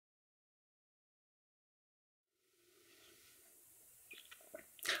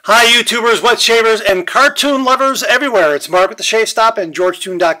Hi YouTubers, wet shavers, and cartoon lovers everywhere. It's Mark at the Shave Stop and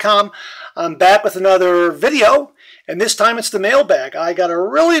GeorgeToon.com. I'm back with another video, and this time it's the mailbag. I got a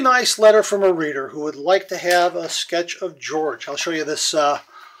really nice letter from a reader who would like to have a sketch of George. I'll show you this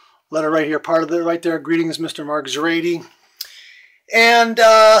letter right here, part of it right there. Greetings, Mr. Mark Zarady. And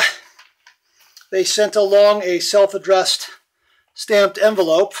they sent along a self-addressed stamped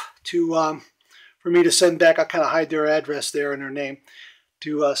envelope to for me to send back. I'll kind of hide their address there and their name.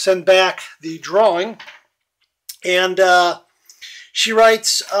 To send back the drawing. And she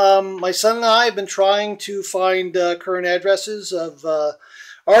writes, my son and I have been trying to find current addresses of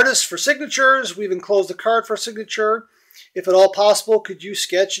artists for signatures. We've enclosed a card for a signature. If at all possible, could you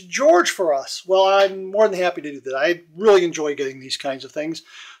sketch George for us? Well, I'm more than happy to do that. I really enjoy getting these kinds of things.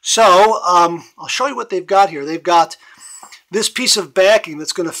 So I'll show you what they've got here. They've got this piece of backing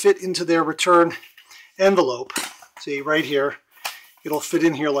that's going to fit into their return envelope. See, right here. It'll fit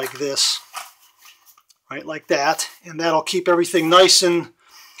in here like this, right, like that, and that'll keep everything nice and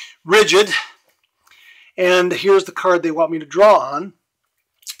rigid. And here's the card they want me to draw on.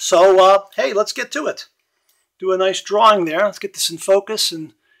 So, hey, let's get to it. Do a nice drawing there. Let's get this in focus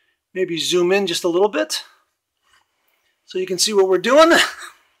and maybe zoom in just a little bit so you can see what we're doing. And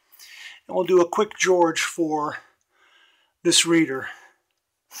we'll do a quick George for this reader.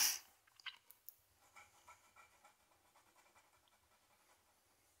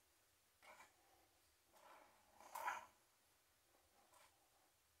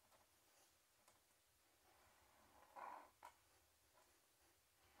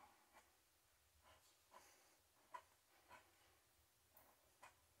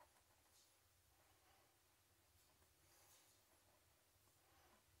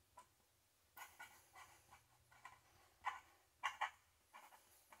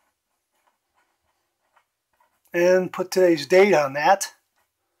 And put today's date on that.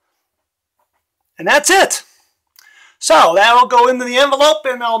 And that's it. So that'll go into the envelope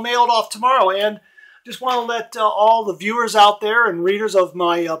and I'll mail it off tomorrow. And just want to let all the viewers out there and readers of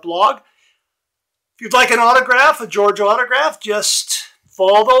my blog, if you'd like an autograph, a George autograph, just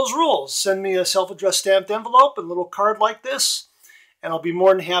follow those rules. Send me a self-addressed stamped envelope and a little card like this, and I'll be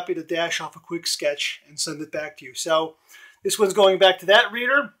more than happy to dash off a quick sketch and send it back to you. So this one's going back to that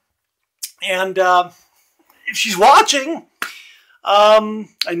reader. And if she's watching,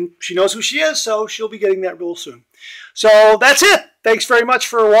 and she knows who she is, so she'll be getting that real soon. So that's it. Thanks very much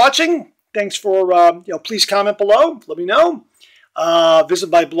for watching. Thanks for, please comment below. Let me know. Visit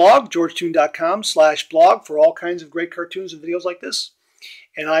my blog, GeorgeToon.com/blog, for all kinds of great cartoons and videos like this.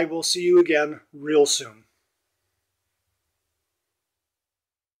 And I will see you again real soon.